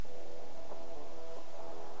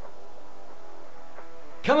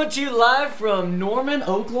Coming to you live from Norman,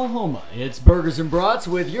 Oklahoma. It's Burgers and Brats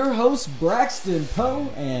with your hosts Braxton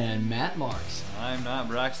Poe and Matt Marks. I'm not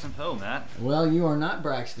Braxton Poe, Matt. Well, you are not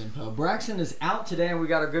Braxton Poe. Braxton is out today, and we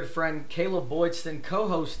got our good friend Caleb Boydston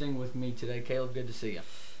co-hosting with me today. Caleb, good to see you.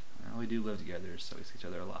 Well, we do live together, so we see each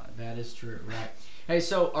other a lot. That is true, right? Hey,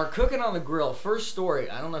 so our cooking on the grill. First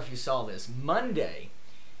story, I don't know if you saw this. Monday,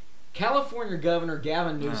 California Governor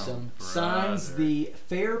Gavin Newsom signs the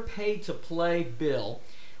Fair Pay to Play bill,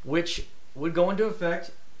 which would go into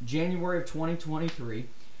effect January of 2023,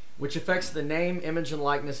 which affects the name, image, and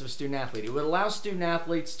likeness of a student athlete. It would allow student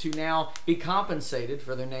athletes to now be compensated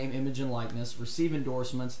for their name, image, and likeness, receive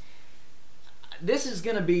endorsements. This is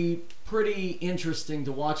going to be pretty interesting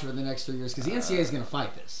to watch over the next 3 years because the NCAA is going to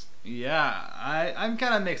fight this. Yeah, I'm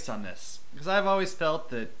kind of mixed on this because I've always felt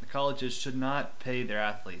that the colleges should not pay their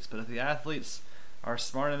athletes, but if the athletes are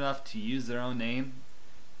smart enough to use their own name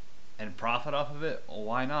and profit off of it, well,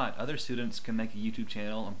 why not? Other students can make a YouTube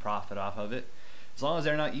channel and profit off of it. As long as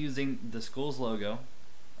they're not using the school's logo,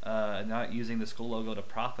 to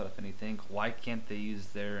profit off anything, why can't they use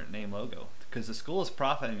their name logo? Because the school is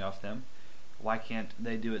profiting off them. Why can't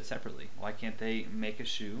they do it separately? Why can't they make a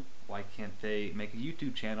shoe? Why can't they make a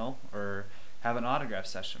YouTube channel or have an autograph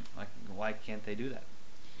session? Why can't they do that?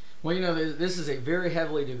 Well, you know, this is a very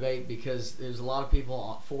heavily debate because there's a lot of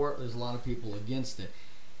people for it, there's a lot of people against it.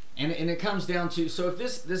 And it comes down to, so if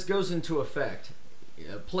this goes into effect,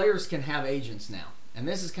 players can have agents now. And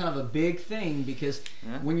this is kind of a big thing because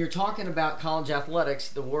when you're talking about college athletics,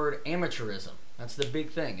 the word amateurism, that's the big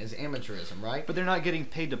thing, is amateurism, right? But they're not getting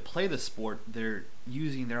paid to play the sport. They're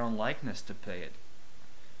using their own likeness to pay it.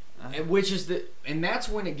 And that's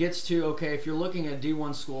when it gets to, okay, if you're looking at a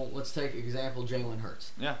D1 school, let's take example Jalen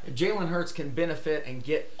Hurts. Yeah. If Jalen Hurts can benefit and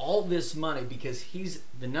get all this money because he's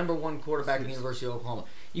the number one quarterback at the University of Oklahoma.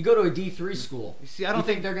 You go to a D3 school. You see, I don't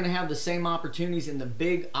think they're going to have the same opportunities and the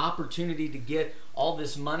big opportunity to get all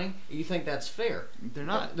this money? You think that's fair? They're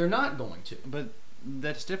not. They're not going to. But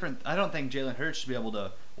that's different. I don't think Jalen Hurts should be able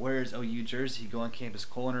to wear his OU jersey, go on campus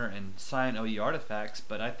corner, and sign OU artifacts.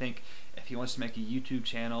 But I think if he wants to make a YouTube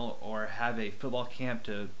channel or have a football camp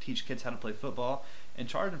to teach kids how to play football and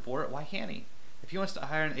charge him for it, why can't he? If he wants to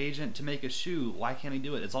hire an agent to make a shoe, why can't he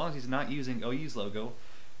do it? As long as he's not using OU's logo,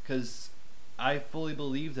 because I fully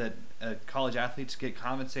believe that college athletes get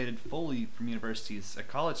compensated fully from universities. A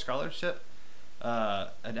college scholarship,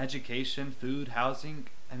 an education, food, housing,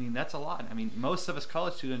 I mean, that's a lot. I mean, most of us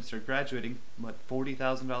college students are graduating,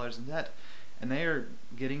 $40,000 in debt, and they are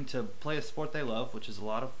getting to play a sport they love, which is a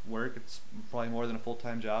lot of work. It's probably more than a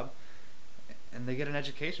full-time job, and they get an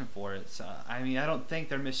education for it. So, I mean, I don't think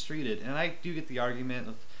they're mistreated, and I do get the argument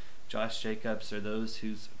of Josh Jacobs or those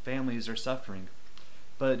whose families are suffering.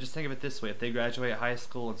 But just think of it this way. If they graduate high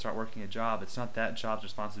school and start working a job, it's not that job's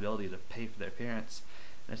responsibility to pay for their parents.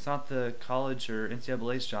 And it's not the college or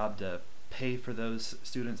NCAA's job to pay for those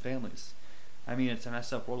students' families. I mean, it's a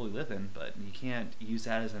messed up world we live in, but you can't use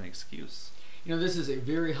that as an excuse. You know, this is a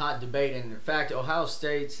very hot debate, and in fact, Ohio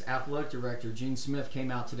State's athletic director, Gene Smith,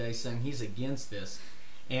 came out today saying he's against this.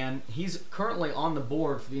 And he's currently on the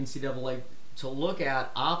board for the NCAA to look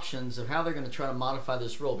at options of how they're going to try to modify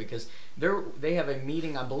this rule because they have a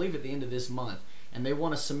meeting, I believe, at the end of this month, and they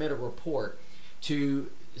want to submit a report to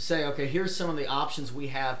say, okay, here's some of the options we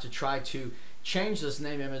have to try to change this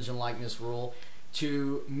name, image, and likeness rule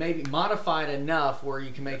to maybe modify it enough where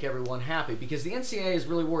you can make everyone happy. Because the NCAA is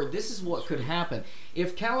really worried. This is what could happen.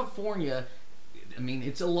 If California, I mean,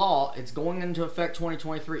 it's a law. It's going into effect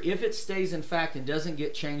 2023. If it stays in fact and doesn't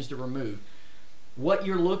get changed or removed, what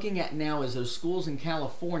you're looking at now is those schools in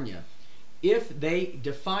California, if they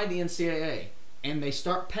defy the NCAA and they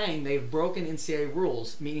start paying, they've broken NCAA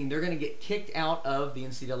rules, meaning they're going to get kicked out of the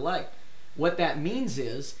NCAA. What that means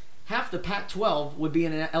is half the Pac-12 would be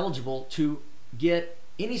ineligible to get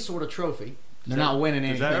any sort of trophy. They're not winning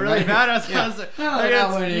anything. Does that really matter? They're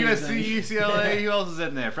not winning USC, anything. UCLA, who else is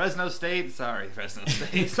in there? Fresno State? Sorry.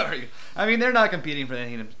 Sorry. I mean, they're not competing for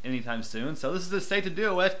anything anytime soon, so this is the state to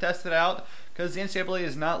do it with, test it out, because the NCAA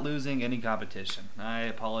is not losing any competition. I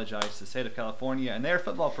apologize to the state of California and their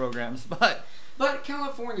football programs, but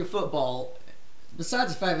California football,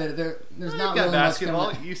 besides the fact that there's not got really basketball,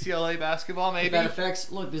 much UCLA basketball, maybe. This affects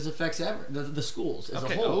the schools as a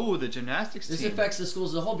whole. Oh, the gymnastics team. This affects the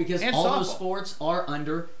schools as a whole because and all softball. those sports are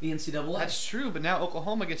under the NCAA. That's true, but now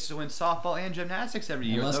Oklahoma gets to win softball and gymnastics every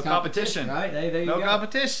year. Less No competition. Right? There you go. No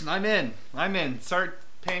competition. I'm in. Start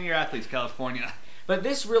paying your athletes, California. But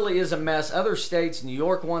this really is a mess. Other states, New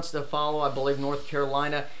York wants to follow, I believe North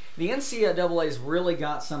Carolina. The NCAA's really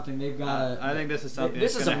got something they've got. I think this is something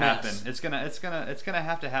that's going to happen. It's gonna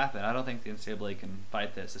have to happen. I don't think the NCAA can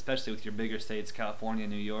fight this, especially with your bigger states, California,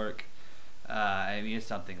 New York. I mean, it's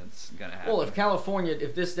something that's going to happen. Well,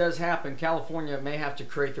 if this does happen, California may have to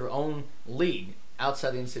create their own league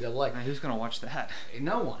outside the NCAA. Man, who's going to watch that?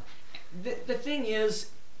 No one. The thing is,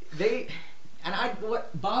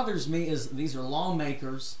 what bothers me is these are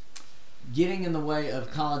lawmakers getting in the way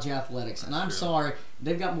of college athletics. And I'm sorry,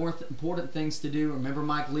 they've got more important things to do. Remember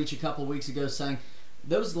Mike Leach a couple of weeks ago saying,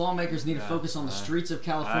 those lawmakers need to focus on the streets of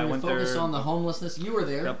California, focus on the homelessness. You were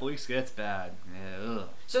there. A couple weeks ago, it's bad. Yeah, ugh.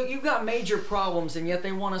 So you've got major problems, and yet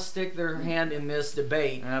they want to stick their hand in this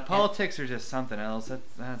debate. Politics are just something else.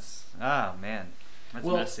 That's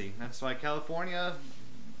messy. That's why California,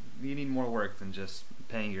 you need more work than just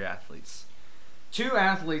paying your athletes. 2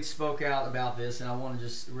 athletes spoke out about this, and I want to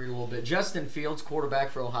just read a little bit. Justin Fields, quarterback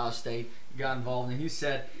for Ohio State, got involved, and he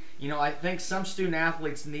said, I think some student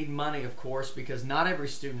athletes need money, of course, because not every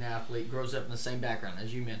student athlete grows up in the same background,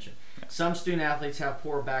 as you mentioned. Yeah. Some student athletes have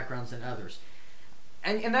poorer backgrounds than others.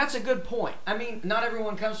 And that's a good point. I mean, not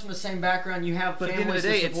everyone comes from the same background. You have families to support. But at the end of the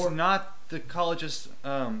day, it's not the college's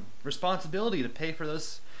responsibility to pay for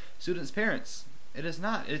those students' parents. It is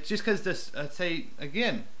not. It's just because this, say,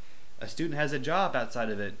 again, a student has a job outside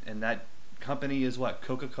of it, and that company is what,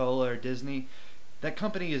 Coca-Cola or Disney? That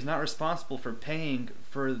company is not responsible for paying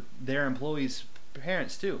for their employees'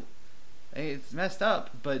 parents too. It's messed up,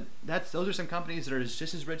 but those are some companies that are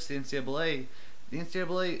just as rich as the NCAA. The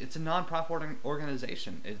NCAA, it's a non-profit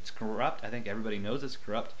organization. It's corrupt. I think everybody knows it's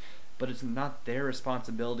corrupt, but it's not their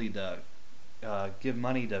responsibility to give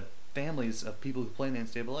money to families of people who play in the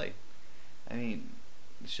NCAA. I mean,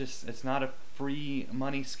 it's not a free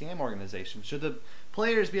money scam organization. Should the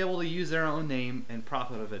players be able to use their own name and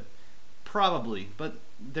profit of it? Probably, but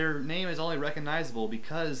their name is only recognizable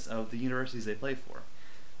because of the universities they play for.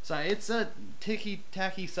 So it's a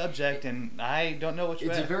ticky-tacky subject, and I don't know which way.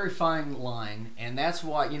 It's a very fine line, and that's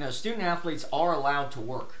why, student athletes are allowed to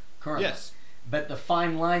work currently. Yes. But the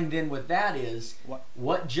fine line then with that is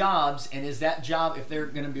what jobs, and is that job, if they're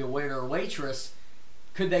going to be a waiter or waitress,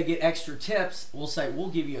 could they get extra tips? We'll say, we'll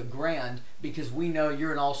give you $1,000 because we know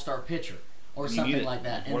you're an all-star pitcher. Or something like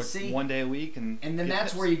that, and see 1 day a week, and then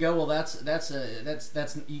that's where you go. Well, that's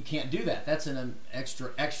you can't do that. That's an extra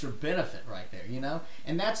benefit right there,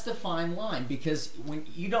 And that's the fine line, because when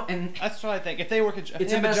you don't, and that's what I think. If they work, if they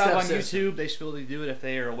have a job on YouTube, they should be able to do it. If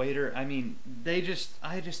they are a waiter, I mean, I just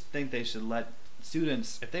think they should let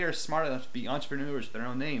students, if they are smart enough to be entrepreneurs with their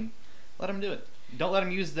own name, let them do it. Don't let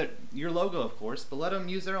them use your logo, of course, but let them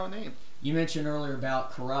use their own name. You mentioned earlier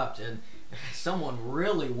about corrupt, and someone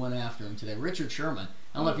really went after him today. Richard Sherman.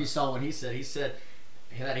 I don't know if you saw what he said. He said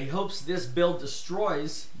that he hopes this bill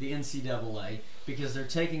destroys the NCAA because they're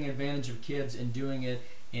taking advantage of kids and doing it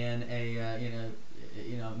in a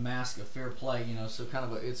mask of fair play. So kind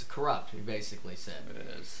of it's corrupt. He basically said it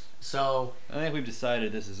is. So I think we've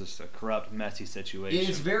decided this is just a corrupt, messy situation.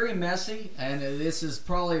 It's very messy, and this is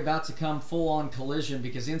probably about to come full-on collision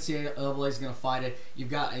because NCAA is going to fight it.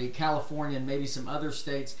 You've got a California and maybe some other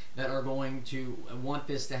states that are going to want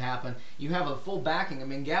this to happen. You have a full backing. I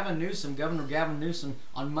mean, Governor Gavin Newsom,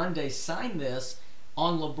 on Monday signed this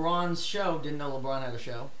on LeBron's show. Didn't know LeBron had a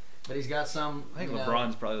show. But he's got some. I think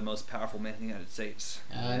LeBron's probably the most powerful man in the United States.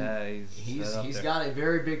 He's got a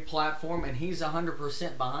very big platform, and he's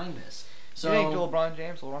 100% behind this. So you think LeBron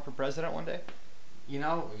James will run for president one day? You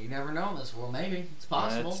never know in this world. Maybe it's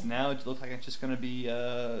possible. Now it looks like it's just going to be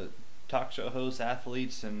talk show hosts,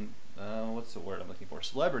 athletes, and what's the word I'm looking for?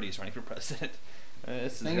 Celebrities running for president.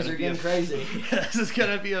 Things are getting crazy. This is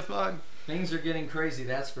going to be a fun. Things are getting crazy,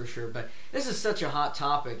 that's for sure. But this is such a hot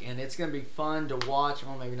topic, and it's going to be fun to watch.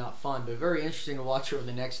 Well, maybe not fun, but very interesting to watch over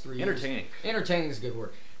the next 3 years. Entertaining. Entertaining is a good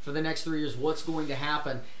word. For the next 3 years, what's going to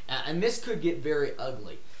happen. And this could get very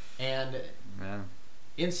ugly. And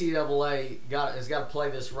NCAA has got to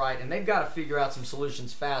play this right, and they've got to figure out some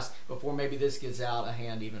solutions fast before maybe this gets out of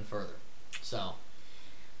hand even further. So,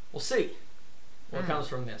 we'll see what comes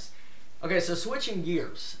from this. Okay, so switching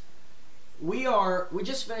gears. We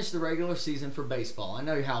just finished the regular season for baseball. I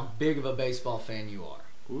know how big of a baseball fan you are.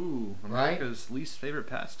 Ooh, America's least favorite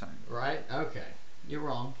pastime. Right? Okay. You're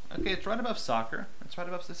wrong. Okay, it's right above soccer.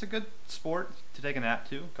 It's a good sport to take a nap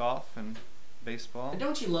to, golf and baseball. And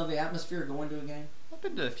don't you love the atmosphere of going to a game? I've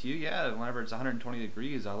been to a few, yeah. Whenever it's 120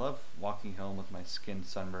 degrees, I love walking home with my skin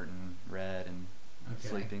sunburnt and red and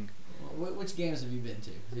sleeping. Which games have you been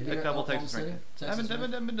to? A couple Texas Rangers. I've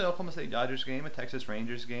been to Oklahoma City Dodgers game, a Texas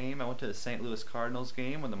Rangers game. I went to the St. Louis Cardinals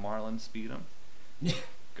game when the Marlins beat them.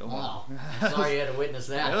 go Wow. home. I'm sorry you had to witness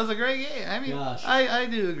that. It was a great game. I mean, Gosh. I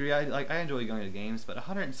do agree. I enjoy going to games, but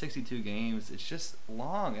 162 games, it's just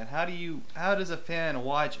long. And how does a fan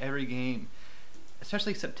watch every game,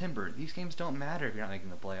 especially September? These games don't matter if you're not making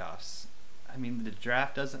the playoffs. I mean, the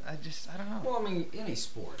draft doesn't. I don't know. Well, I mean, any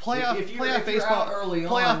sport. Playoff If baseball. You're out early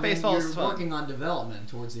playoff on, baseball then is you're fun. working on development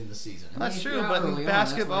towards the end of the season. I That's mean, if true, you're out but early in on,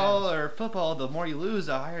 that's what basketball happens. or football, the more you lose,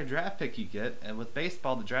 the higher draft pick you get. And with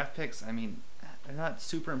baseball, the draft picks, I mean, they're not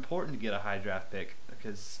super important to get a high draft pick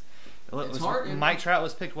because It's hard. Mike Trout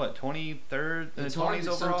was picked, 23rd in the It's hard 20s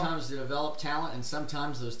overall? sometimes to develop talent, and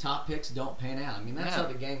sometimes those top picks don't pan out. I mean, that's how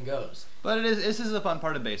the game goes. But this is a fun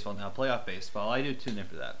part of baseball now, playoff baseball. I do tune in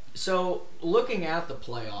for that. So, looking at the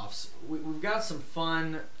playoffs, we've got some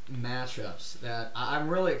fun matchups that I'm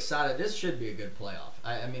really excited. This should be a good playoff.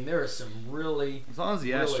 I mean, there are some really... As long as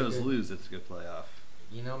the really Astros good- lose, it's a good playoff.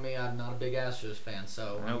 You know me, I'm not a big Astros fan,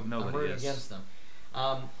 so I'm Nobody rooting is. against them.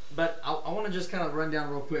 But I want to just kind of run down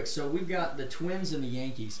real quick. So we've got the Twins and the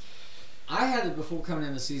Yankees. I had it before coming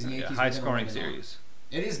in the season. Yankees High were gonna scoring win it all. series.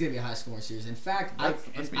 It is going to be a high scoring series. In fact, I That's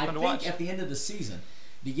gonna be fun to think watch. at the end of the season,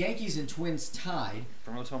 the Yankees and Twins tied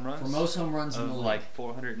For most home runs? for most home runs in of the league. like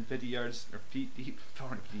 450 yards or feet deep.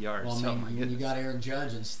 450 yards. Well, I Oh mean, my when goodness. you got Aaron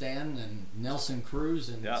Judge and Stanton and Nelson Cruz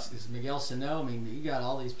and Yeah. Miguel Sano, I mean, you got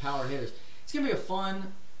all these power hitters. It's going to be a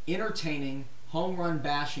fun, entertaining, home run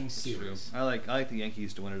bashing That's true. series. I like the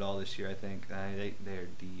Yankees to win it all this year. I think they're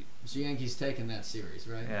deep. So Yankees taking that series,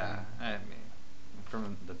 right? Yeah, I mean,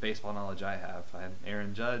 from the baseball knowledge I have, I have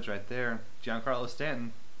Aaron Judge right there, Giancarlo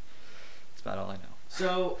Stanton. That's about all I know.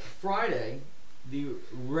 So Friday, the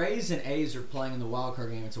Rays and A's are playing in the wild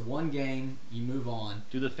card game. It's a one game. You move on.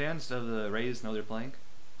 Do the fans of the Rays know they're playing?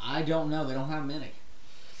 I don't know. They don't have many.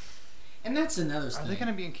 And that's another Are thing. they going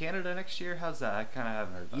to be in Canada next year? How's that? I kind of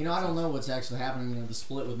haven't heard about You know, that I don't since. know what's actually happening. You know, the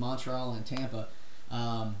split with Montreal and Tampa.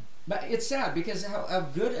 But it's sad because how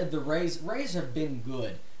good the Rays have been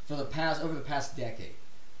good for over the past decade.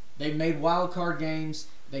 They've made wild card games.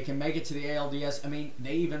 They can make it to the ALDS. I mean,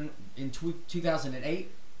 they even in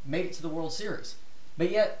 2008 made it to the World Series.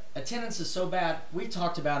 But yet attendance is so bad. We've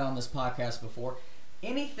talked about it on this podcast before.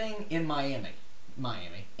 Anything in Miami,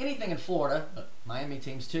 anything in Florida, but Miami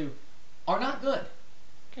teams too, are not good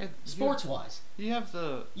Okay, sports wise. You have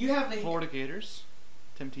the Florida Gators,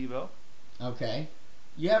 Tim Tebow. Okay.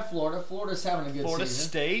 You have Florida. Florida's having a good Florida season.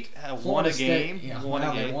 State won Florida a State, game. yeah, Won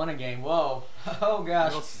a they game. won a game. Whoa. Oh,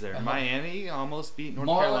 gosh. What else is there? Miami almost beat North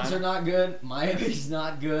Marlins Carolina. are not good. Miami's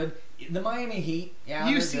not good. The Miami Heat. Yeah,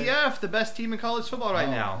 they're good. UCF, the best team in college football right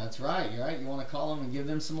Oh, now. That's right. You're right. You want to call them and give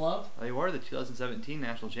them some love? They were the 2017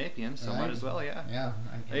 national champions, so Right. might as well, yeah. Yeah.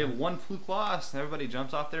 They have one fluke loss, and everybody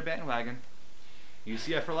jumps off their bandwagon.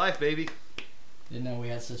 UCF for life, baby. Didn't know we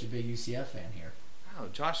had such a big UCF fan here. Oh,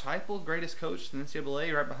 Josh Heupel, greatest coach in the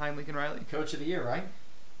NCAA, right behind Lincoln Riley. Coach of the year, right?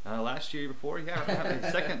 Last year before, yeah,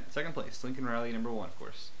 second place. Lincoln Riley, number 1, of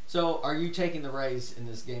course. So, are you taking the Rays in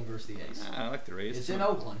this game versus the A's? I like the Rays. It's in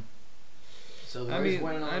Oakland. So the Rays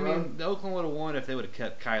winning on the road? the Oakland would have won if they would have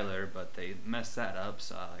kept Kyler, but they messed that up.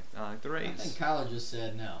 So I like the I Rays. think Kyler just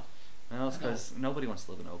said no. Well, it's because nobody wants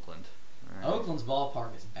to live in Oakland. Right. Oakland's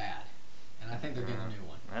ballpark is bad, and I think they're getting a new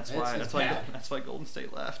one. That's It's why bad. that's why Golden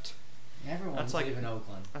State left. Everyone's that's like- leaving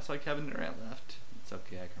Oakland. That's why Kevin Durant left. It's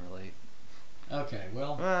okay, I can relate. Okay,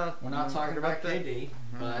 well, Well, we're not talking about that. KD,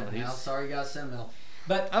 but Well, now he's- sorry you got sentimental.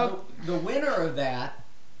 But Oh. the winner of that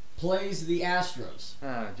plays the Astros.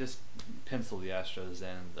 Just pencil the Astros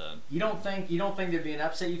and the. You don't think there'd be an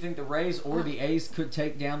upset? You think the Rays or the A's could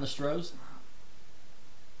take down the Stros?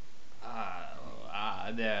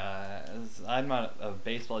 I'm not a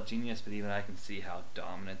baseball genius, but even I can see how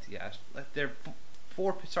dominant the Astros. Like their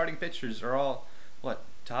four starting pitchers are all what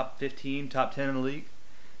top 15, top 10 in the league.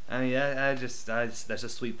 I mean, that's a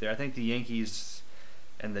sweep there. I think the Yankees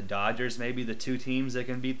and the Dodgers may be the two teams that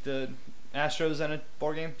can beat the Astros in a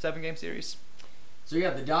 7-game series. So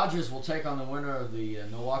yeah, the Dodgers will take on the winner of the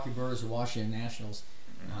Milwaukee Brewers or Washington Nationals.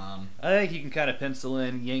 I think you can kind of pencil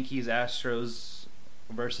in Yankees, Astros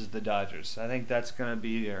versus the Dodgers. I think that's going to be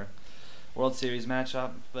your World Series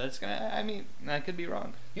matchup, but it's going to, I mean, I could be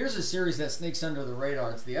wrong. Here's a series that sneaks under the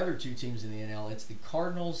radar. It's the other two teams in the NL. It's the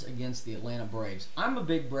Cardinals against the Atlanta Braves. I'm a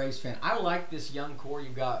big Braves fan. I like this young core.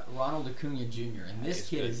 You've got Ronald Acuna Jr., and this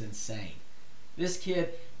kid is insane. This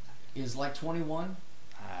kid is like 21,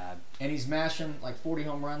 and he's mashing like 40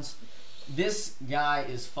 home runs. This guy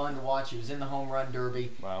is fun to watch. He was in the home run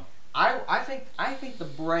derby. Wow. I think the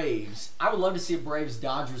Braves. I would love to see a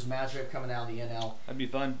Braves-Dodgers matchup coming out of the NL. That'd be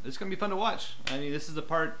fun. It's going to be fun to watch. I mean, this is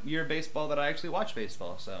the year of baseball that I actually watch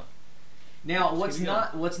baseball, so. Now, what's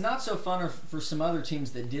not so fun for some other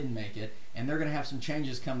teams that didn't make it, and they're going to have some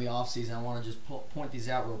changes come the offseason. I want to just point these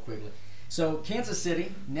out real quickly. So, Kansas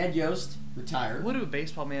City, Ned Yost retired. What do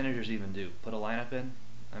baseball managers even do? Put a lineup in?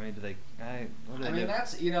 I mean, do they? What do they do?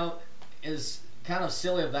 That's is kind of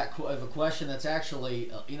silly of a question. That's actually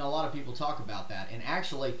a lot of people talk about that, and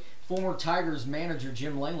actually, former Tigers manager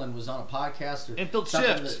Jim Leyland was on a podcast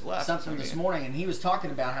or something this morning, and he was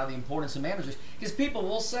talking about how the importance of managers, because people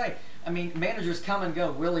will say, managers come and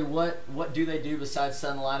go. Really, what do they do besides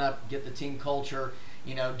set the lineup, get the team culture,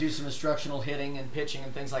 do some instructional hitting and pitching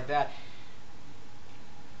and things like that?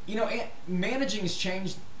 Managing has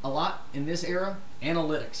changed a lot in this era.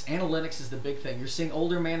 Analytics is the big thing. You're seeing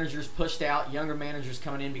older managers pushed out, younger managers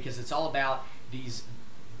coming in, because it's all about these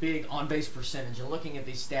big on-base percentage and looking at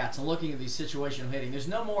these stats and looking at these situational hitting. There's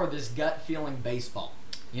no more of this gut-feeling baseball,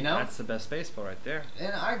 That's the best baseball right there.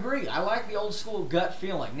 And I agree. I like the old-school gut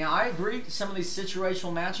feeling. Now, I agree, some of these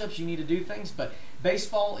situational matchups, you need to do things, but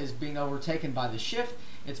baseball is being overtaken by the shift.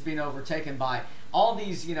 It's being overtaken by all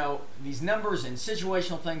these, these numbers and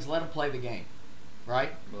situational things. Let them play the game,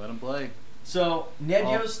 right? Let them play. So, Ned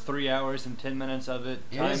Yost... 3 hours and 10 minutes of it.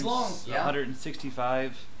 It is long, yeah.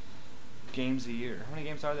 165 games a year. How many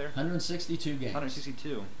games are there? 162 games.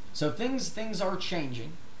 162. So things are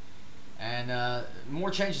changing, and more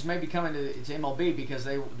changes may be coming to MLB because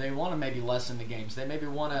they want to maybe lessen the games. They maybe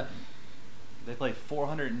want to. They play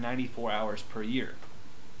 494 hours per year.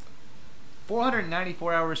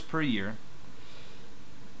 494 hours per year.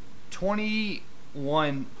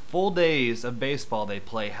 21 full days of baseball they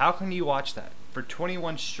play. How can you watch that for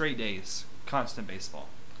 21 straight days? Constant baseball.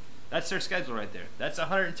 That's their schedule right there. That's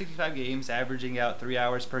 165 games, averaging out 3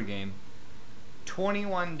 hours per game.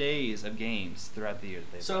 21 days of games throughout the year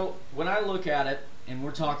that they play. When I look at it, and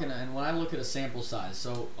when I look at a sample size,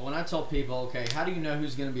 so when I tell people, okay, how do you know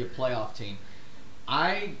who's going to be a playoff team?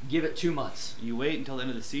 I give it 2 months. You wait until the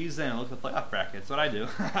end of the season and look at the playoff bracket. That's what I do.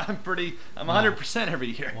 I'm 100%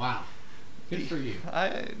 every year. Wow. Good for you.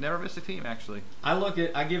 I never miss a team, actually.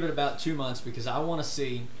 I give it about 2 months because I want to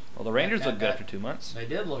see. Well, the Rangers looked good for 2 months. They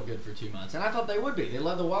did look good for 2 months, and I thought they would be. They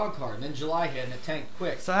led the wild card, and then July hit, and it tanked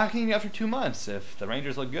quick. So how can you after 2 months if the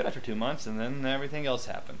Rangers look good after 2 months, and then everything else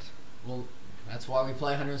happened? Well, that's why we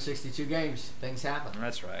play 162 games. Things happen.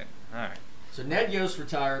 That's right. All right. So Ned Yost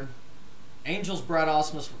retired. Angels' Brad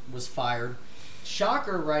Ausmus was fired.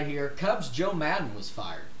 Shocker right here, Cubs' Joe Madden was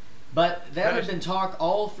fired. But that had been talk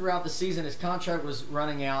all throughout the season. His contract was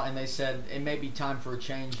running out, and they said it may be time for a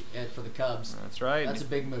change for the Cubs. That's right. That's a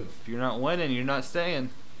big move. If you're not winning, you're not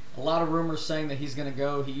staying. A lot of rumors saying that he's going to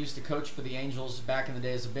go. He used to coach for the Angels back in the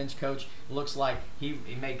day as a bench coach. It looks like he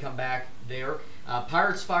may come back there.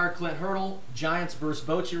 Pirates fired Clint Hurdle. Giants' Bruce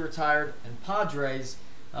Bochy retired. And Padres,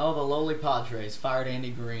 the lowly Padres, fired Andy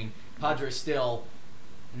Green. Padres still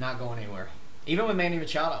not going anywhere. Even with Manny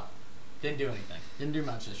Machado. Didn't do anything. Didn't do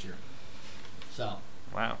much this year. So.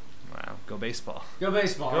 Wow. Go baseball. Go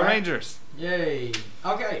baseball. Go right? Rangers. Yay.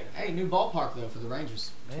 Okay. Hey, new ballpark, though, for the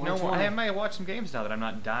Rangers. I might watch some games now that I'm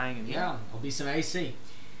not dying in here. Yeah. There'll be some AC.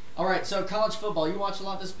 All right. So, college football. You watched a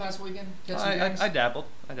lot this past weekend? Catch some games? I dabbled.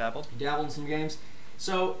 You dabbled in some games.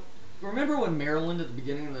 So, remember when Maryland at the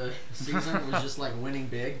beginning of the season was just, winning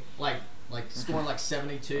big? Like scoring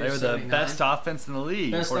 72, They were 79. the best offense in the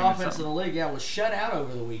league. Best offense in the league, yeah. Was shut out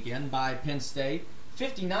over the weekend by Penn State,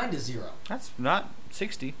 59-0. That's not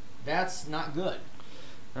 60. That's not good.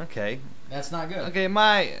 Okay. That's not good. Okay,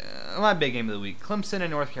 my big game of the week, Clemson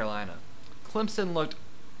and North Carolina. Clemson looked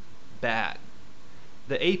bad.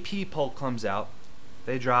 The AP poll comes out.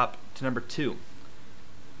 They drop to number 2.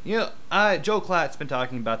 Joe Klatt's been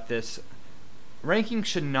talking about this. Rankings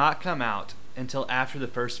should not come out until after the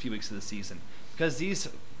first few weeks of the season, because these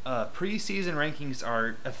preseason rankings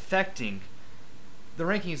are affecting the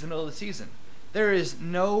rankings in the middle of the season. There is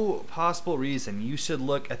no possible reason you should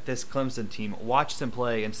look at this Clemson team, watch them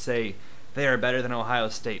play, and say they are better than Ohio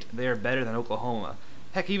State, they are better than Oklahoma.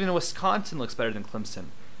 Heck, even Wisconsin looks better than Clemson.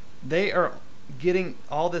 They are getting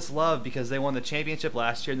all this love because they won the championship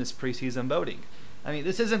last year in this preseason voting. I mean,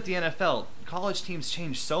 this isn't the NFL. College teams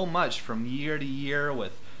change so much from year to year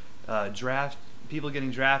with draft people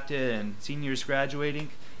getting drafted and seniors graduating.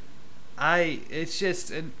 It's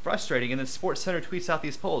just frustrating. And then Sports Center tweets out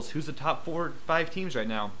these polls. Who's the top 4 or 5 teams right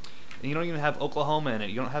now? And you don't even have Oklahoma in it.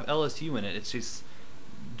 You don't have LSU in it. It's just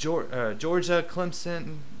Georgia,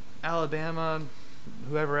 Clemson, Alabama,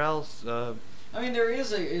 whoever else. There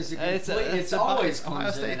is it's always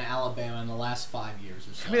Clemson and Alabama in the last 5 years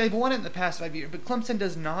or so. They've won it in the past 5 years, but Clemson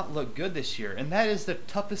does not look good this year, and that is the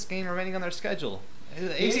toughest game remaining on their schedule. The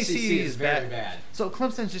ACC is very bad. So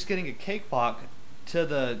Clemson's just getting a cakewalk to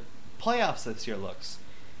the playoffs this year looks.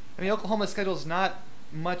 I mean, Oklahoma's schedule is not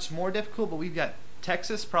much more difficult, but we've got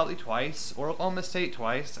Texas probably twice, Oklahoma State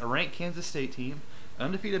twice, a ranked Kansas State team, an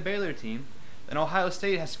undefeated Baylor team, and Ohio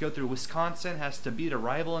State has to go through Wisconsin, has to beat a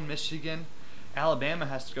rival in Michigan. Alabama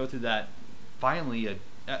has to go through that, finally,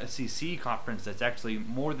 a SEC conference that's actually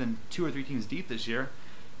more than 2 or 3 teams deep this year.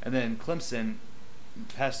 And then Clemson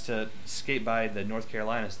has to skate by the North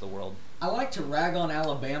Carolinas of the world. I like to rag on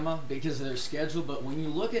Alabama because of their schedule, but when you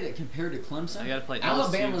look at it compared to Clemson, They gotta play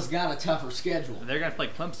Alabama's LSU. got a tougher schedule. They're going to play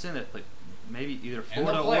Clemson. They play maybe either And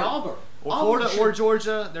Florida they'll play Auburn. or Auburn Florida should- or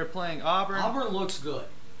Georgia. They're playing Auburn. Auburn looks good.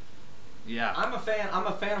 Yeah. I'm a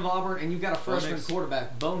fan of Auburn, and you've got a freshman Nix.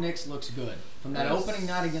 quarterback. Bo Nix looks good. From that Yes. opening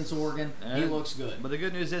night against Oregon, he looks good. But the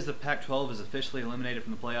good news is the Pac-12 is officially eliminated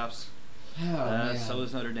from the playoffs. Oh, man. So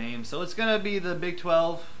is Notre Dame. So it's going to be the Big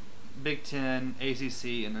 12, Big 10,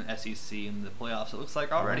 ACC, and then SEC in the playoffs. It looks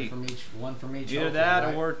like already. One from each. Either hopefully, that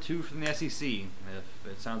right? or 2 from the SEC, if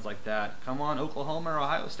it sounds like that. Come on, Oklahoma or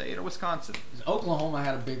Ohio State or Wisconsin. Oklahoma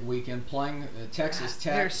had a big weekend playing Texas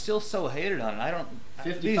Tech. They're still so hated on it.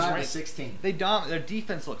 55-16. Their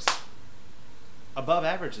defense looks above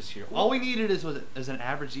average this year. All we needed is an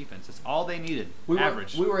average defense. That's all they needed.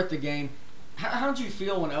 Average. We were at the game. How did you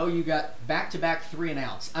feel when OU got back-to-back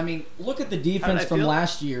 3-and-outs? I mean, look at the defense from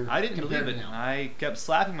last year. I didn't believe compared it. to now. I kept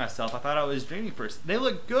slapping myself. I thought I was dreaming first. They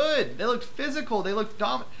looked good. They looked physical. They looked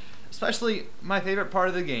dominant. Especially my favorite part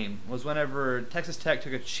of the game was whenever Texas Tech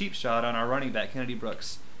took a cheap shot on our running back, Kennedy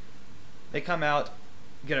Brooks. They come out,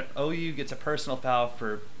 OU gets a personal foul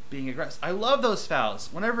for being aggressive. I love those fouls.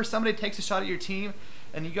 Whenever somebody takes a shot at your team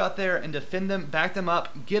and you go out there and defend them, back them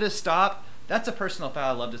up, get a stop, that's a personal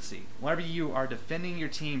foul I love to see. Whenever you are defending your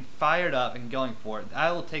team, fired up and going for it,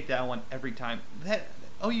 I will take that one every time. That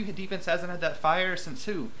OU defense hasn't had that fire since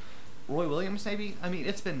who? Roy Williams, maybe? I mean,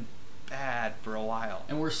 it's been bad for a while.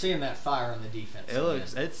 And we're seeing that fire in the defense.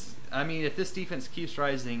 If this defense keeps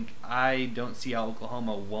rising, I don't see how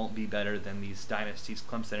Oklahoma won't be better than these dynasties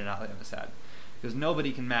Clemson and Alabama's had. Because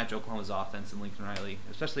nobody can match Oklahoma's offense and Lincoln Riley,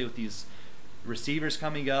 especially with these receivers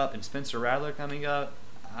coming up and Spencer Rattler coming up.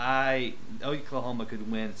 Oklahoma could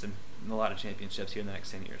win a lot of championships here in the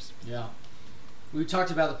next 10 years. Yeah. We talked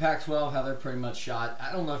about the Pac-12, how they're pretty much shot.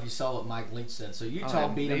 I don't know if you saw what Mike Leach said. So Utah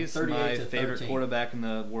beat them 38-13. He's my favorite quarterback in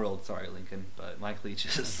the world. Sorry, Lincoln, but Mike Leach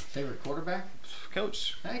is favorite quarterback.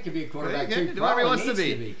 Coach. He could be a quarterback too. Whoever he wants to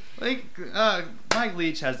be. Mike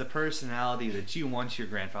Leach has the personality that you want your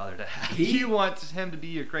grandfather to have. You want him to be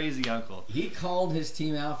your crazy uncle. He called his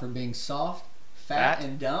team out for being soft, fat,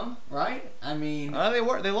 and dumb, right? I mean, they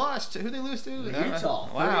lost. Who they lose to?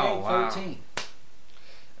 Utah. Wow. 38-13.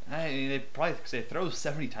 I mean, they throw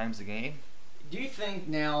 70 times a game. Do you think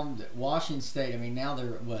now that Washington State? I mean, now they're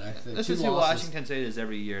what? I think this is who Washington State is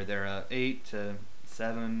every year. They're a 8 to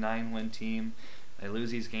 7, 9 win team. They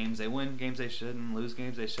lose these games. They win games they shouldn't. Lose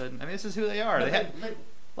games they shouldn't. I mean, this is who they are.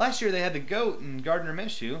 Last year they had the GOAT and Gardner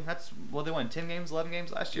Minshew. They won 10 games, 11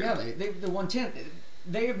 games last year. Yeah, they won 10.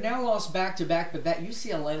 They have now lost back-to-back, but that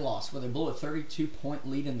UCLA loss where they blew a 32-point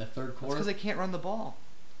lead in the third quarter. That's because they can't run the ball.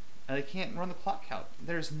 And they can't run the clock out.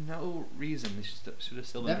 There's no reason they should have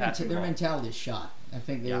still been passing the ball. Their mentality is shot. I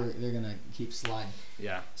think they're going to keep sliding.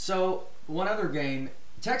 Yeah. So, one other game,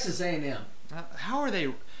 Texas A&M. How are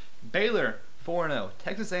they? Baylor 4-0.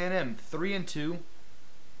 Texas A&M 3-2.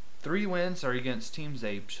 3 wins are against teams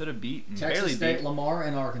they should have beat and Texas barely State, beat. Lamar,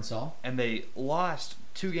 and Arkansas. And they lost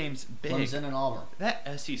 2 games big. Clemson and Auburn. That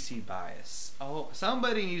SEC bias. Oh,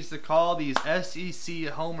 somebody needs to call these SEC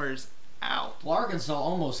homers out. Well, Arkansas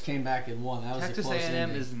almost came back and won. That was Texas a close A&M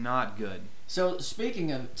ending. is not good. So,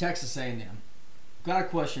 speaking of Texas A&M, got a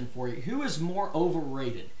question for you. Who is more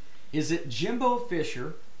overrated? Is it Jimbo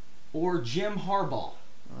Fisher or Jim Harbaugh?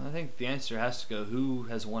 Well, I think the answer has to go who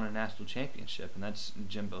has won a national championship, and that's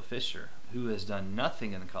Jimbo Fisher. Who has done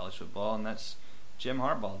nothing in college football, and that's Jim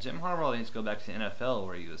Harbaugh. Jim Harbaugh needs to go back to the NFL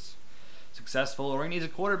where he was successful, or he needs a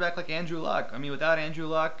quarterback like Andrew Luck. I mean, without Andrew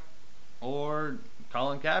Luck or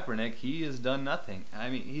Colin Kaepernick, he has done nothing. I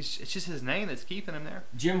mean, it's just his name that's keeping him there.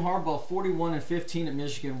 Jim Harbaugh, 41-15 at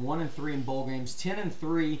Michigan, 1-3 in bowl games,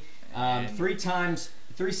 10-3,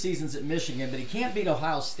 3 seasons at Michigan, but he can't beat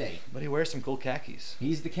Ohio State. But he wears some cool khakis.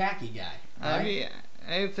 He's the khaki guy. Right? I mean,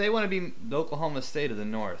 if they want to be the Oklahoma State of the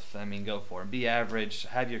North, I mean, go for it. Be average,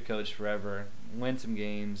 have your coach forever, win some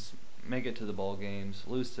games, make it to the bowl games,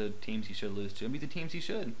 lose to teams you should lose to, and beat the teams you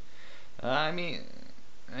should. I mean,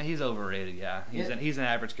 he's overrated, yeah. He's an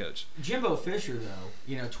average coach. Jimbo Fisher,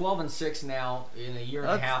 though, 12-6 now in a year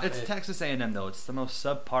and a half. It's Texas A&M, though. It's the most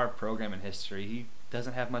subpar program in history. He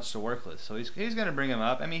doesn't have much to work with, so he's going to bring him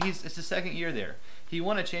up. I mean, it's his second year there. He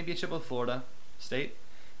won a championship with Florida State,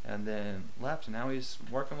 and then left, and now he's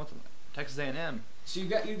working with Texas A&M. So you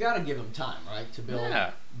got to give him time, right, to build.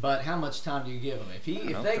 Yeah. But how much time do you give him? If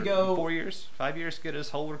they 4 years, 5 years, get his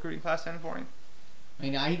whole recruiting class in for him. I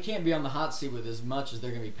mean, he can't be on the hot seat with as much as they're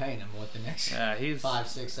going to be paying him the next 5,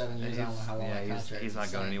 6, 7 years. I don't know how long that contract is. He's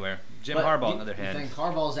not going anywhere. Jim Harbaugh, on the other hand. You think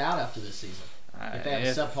Harbaugh's out after this season? If they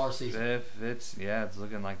have a subpar season? It's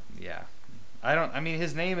looking like, I mean,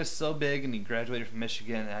 his name is so big, and he graduated from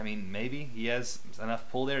Michigan. I mean, maybe he has enough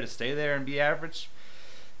pull there to stay there and be average,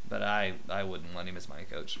 but I wouldn't want him as my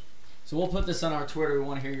coach. So we'll put this on our Twitter. We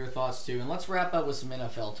want to hear your thoughts too. And let's wrap up with some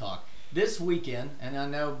NFL talk. This weekend, and I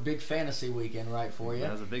know big fantasy weekend, right, for you.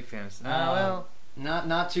 That was a big fantasy.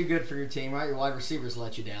 Not too good for your team, right? Your wide receivers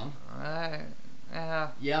let you down.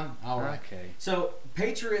 Yeah. All right. Okay. So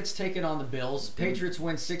Patriots taking on the Bills. Patriots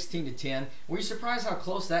win 16-10. Were you surprised how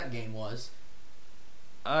close that game was?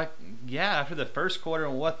 Yeah. After the first quarter,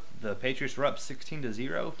 the Patriots were up 16-0,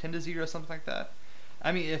 10-0, something like that.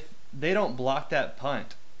 I mean, if they don't block that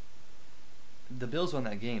punt, the Bills won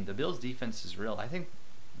that game. The Bills' defense is real. I think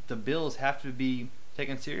the Bills have to be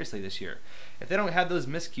taken seriously this year. If they don't have those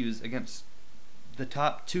miscues against the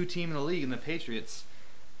top 2 team in the league and the Patriots,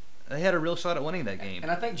 they had a real shot at winning that game.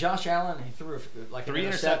 And I think Josh Allen, he threw three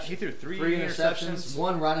interceptions. He threw three interceptions.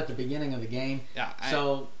 One right at the beginning of the game. Yeah.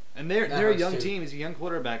 And they're a young team. He's a young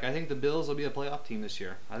quarterback. I think the Bills will be a playoff team this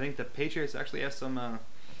year. I think the Patriots actually have some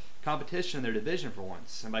competition in their division for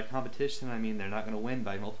once. And by competition, I mean they're not going to win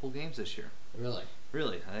by multiple games this year.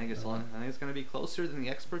 Really, I think it's going to be closer than the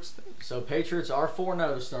experts think. So Patriots are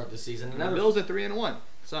 4-0 to start the season. And the Bills are 3-1.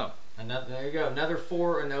 So there you go, another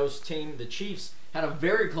 4-0 team. The Chiefs had a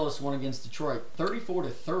very close one against Detroit,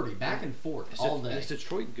 34-30, back and forth all day. Is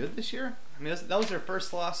Detroit good this year? I mean, that was their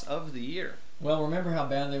first loss of the year. Well, remember how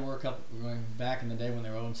bad they were back in the day when they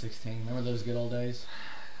were 0-16? Remember those good old days?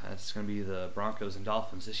 That's going to be the Broncos and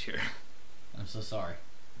Dolphins this year. I'm so sorry.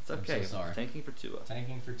 It's okay. I'm so sorry. Tanking for Tua.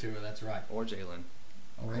 That's right. Or Jalen.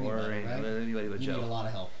 Or anybody, right? Anybody but Joe. You need a lot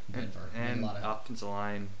of help, Denver. And offensive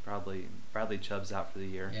line, probably Bradley Chubb's out for the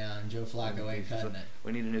year. Yeah, and Joe Flacco ain't cutting it.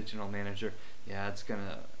 We need a new general manager. Yeah,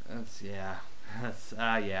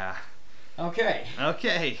 yeah.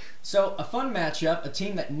 Okay. So, a fun matchup, a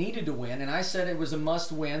team that needed to win, and I said it was a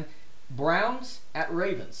must-win. Browns at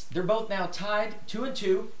Ravens. They're both now tied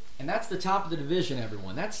 2-2, and that's the top of the division,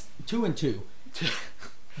 everyone. That's 2-2.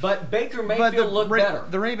 But Baker Mayfield looked better.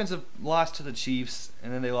 The Ravens have lost to the Chiefs,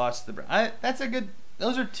 and then they lost to the Browns.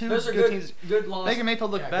 Those are good teams. Good losses. Baker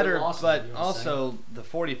Mayfield looked better, but also the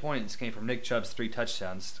 40 points came from Nick Chubb's 3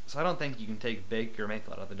 touchdowns. So I don't think you can take Baker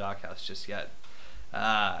Mayfield out of the doghouse just yet.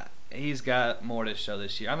 He's got more to show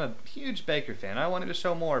this year. I'm a huge Baker fan. I wanted to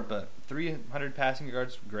show more, but 300 passing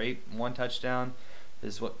yards, great. 1 touchdown.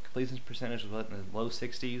 His completion percentage was in the low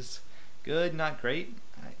 60s. Good, not great.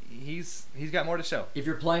 He's got more to show. If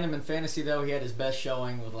you're playing him in fantasy, though, he had his best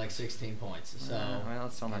showing with like 16 points. So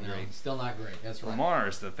it's still not great. Still not great. That's right. Lamar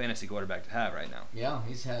is the fantasy quarterback to have right now. Yeah,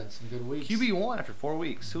 he's had some good weeks. QB1 after 4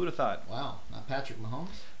 weeks. Who would have thought? Wow, not Patrick Mahomes.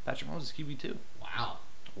 Patrick Mahomes is QB2. Wow.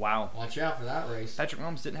 Watch out for that race. Patrick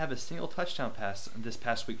Mahomes didn't have a single touchdown pass this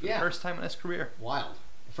past week for the first time in his career. Wild.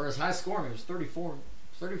 For his high scoring, it was 34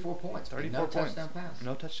 points. 34 points.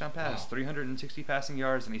 No touchdown pass. Wow. 360 passing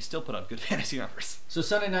yards, and he still put up good fantasy numbers. So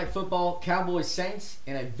Sunday Night Football, Cowboys Saints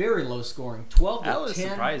in a very low scoring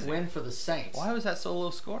 12-10 win for the Saints. Why was that so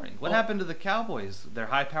low scoring? What happened to the Cowboys? Their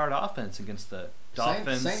high-powered offense against the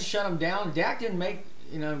Dolphins. Saints shut them down. Dak didn't make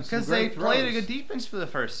because they played a good defense for the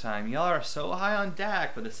first time. Y'all are so high on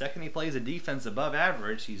Dak, but the second he plays a defense above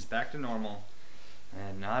average, he's back to normal.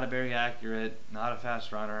 And not a very accurate, not a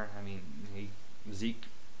fast runner. I mean, Zeke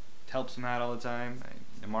helps him out all the time.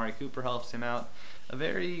 Amari Cooper helps him out. A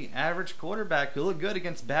very average quarterback who looked good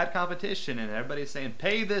against bad competition, and everybody's saying,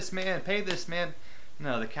 pay this man, pay this man.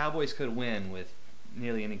 No, the Cowboys could win with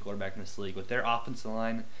nearly any quarterback in this league. With their offensive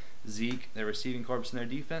line, Zeke, their receiving corps, and their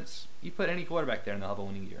defense, you put any quarterback there and they'll have a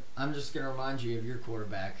winning year. I'm just going to remind you of your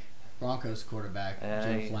quarterback, Broncos quarterback, Joe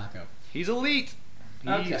Flacco. He's elite.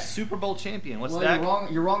 He's Super Bowl champion. What's Dak?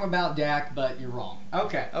 You're wrong about Dak, but you're wrong.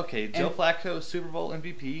 Okay, Joe Flacco, Super Bowl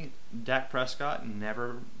MVP. Dak Prescott,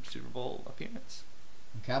 never Super Bowl appearance.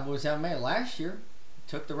 The Cowboys haven't made it last year.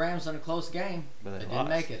 Took the Rams in a close game. But they didn't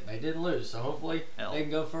make it. They did lose, so hopefully they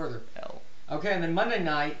can go further. Okay, and then Monday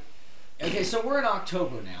night. Okay, so we're in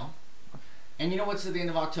October now. And you know what's at the end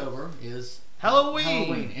of October is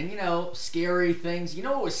Halloween. And scary things. You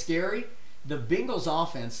know what was scary? The Bengals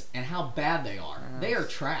offense and how bad they are. They are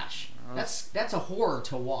trash. That's a horror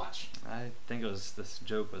to watch. I think this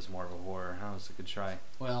joke was more of a horror. That was a good try.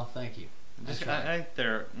 Well, thank you. I think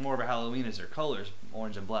they're more of a Halloween as their colors,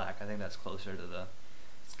 orange and black. I think that's closer to the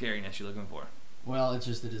scariness you're looking for? Well, it's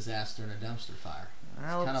just a disaster and a dumpster fire.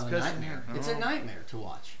 Well, It's kind of a nightmare. It's a nightmare to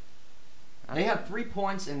watch. They have 3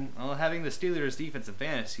 points in. Well, having the Steelers defense in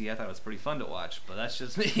fantasy, I thought it was pretty fun to watch, but that's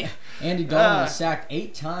just me. Andy Dalton was sacked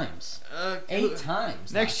 8 times. 8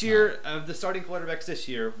 times. Next year, of the starting quarterbacks this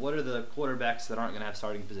year, what are the quarterbacks that aren't going to have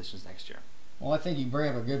starting positions next year? Well, I think you bring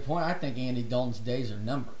up a good point. I think Andy Dalton's days are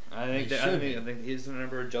numbered. I think his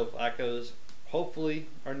number, Joe Flacco's, hopefully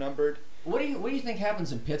are numbered. What do you think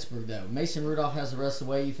happens in Pittsburgh though? Mason Rudolph has the rest of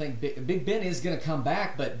the way. You think Big Ben is going to come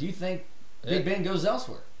back, but do you think Big Ben goes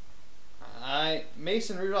elsewhere?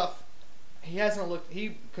 Mason Rudolph, he hasn't looked.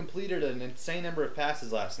 He completed an insane number of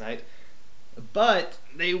passes last night, but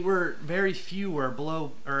they were very few or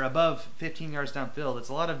below or above 15 yards downfield. It's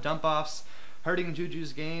a lot of dump offs, hurting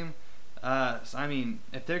Juju's game. So, I mean,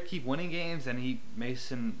 if they keep winning games and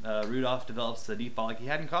Mason Rudolph develops the deep ball like he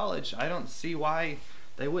had in college, I don't see why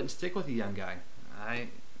they wouldn't stick with a young guy.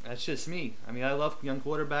 That's just me. I mean, I love young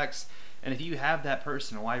quarterbacks. And if you have that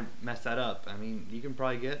person, why mess that up? I mean, you can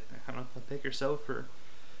probably get, I don't know, a pick or so for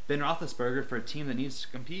Ben Roethlisberger for a team that needs to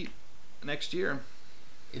compete next year.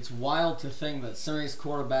 It's wild to think that some of these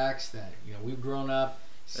quarterbacks that we've grown up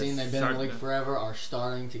seeing they've been in the league forever are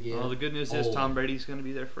starting to get. Well, the good news is Tom Brady's going to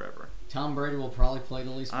be there forever. Tom Brady will probably play at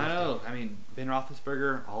least 50. I know. I mean, Ben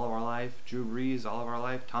Roethlisberger, all of our life. Drew Brees, all of our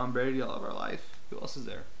life. Tom Brady, all of our life. Who else is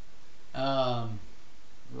there?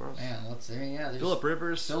 Man, let's see. Yeah, Phillip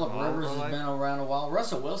Rivers. Phillip Rivers has been around a while.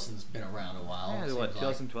 Russell Wilson's been around a while. Yeah, what,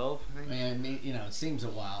 2012? I think. Man, it seems a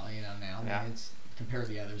while. Now. Yeah. I mean, it's compared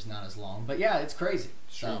to the others, not as long. But yeah, it's crazy.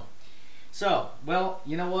 Sure. So, well,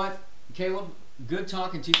 you know what, Caleb? Good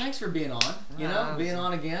talking to you. Thanks for being on. Being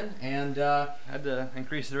on again, and had to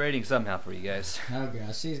increase the rating somehow for you guys. Oh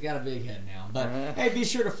gosh, he's got a big head now. But hey, be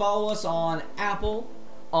sure to follow us on Apple.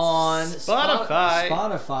 On Spotify.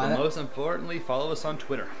 Spotify. But most importantly, follow us on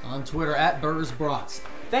Twitter. On Twitter @BursBrats.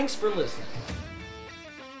 Thanks for listening.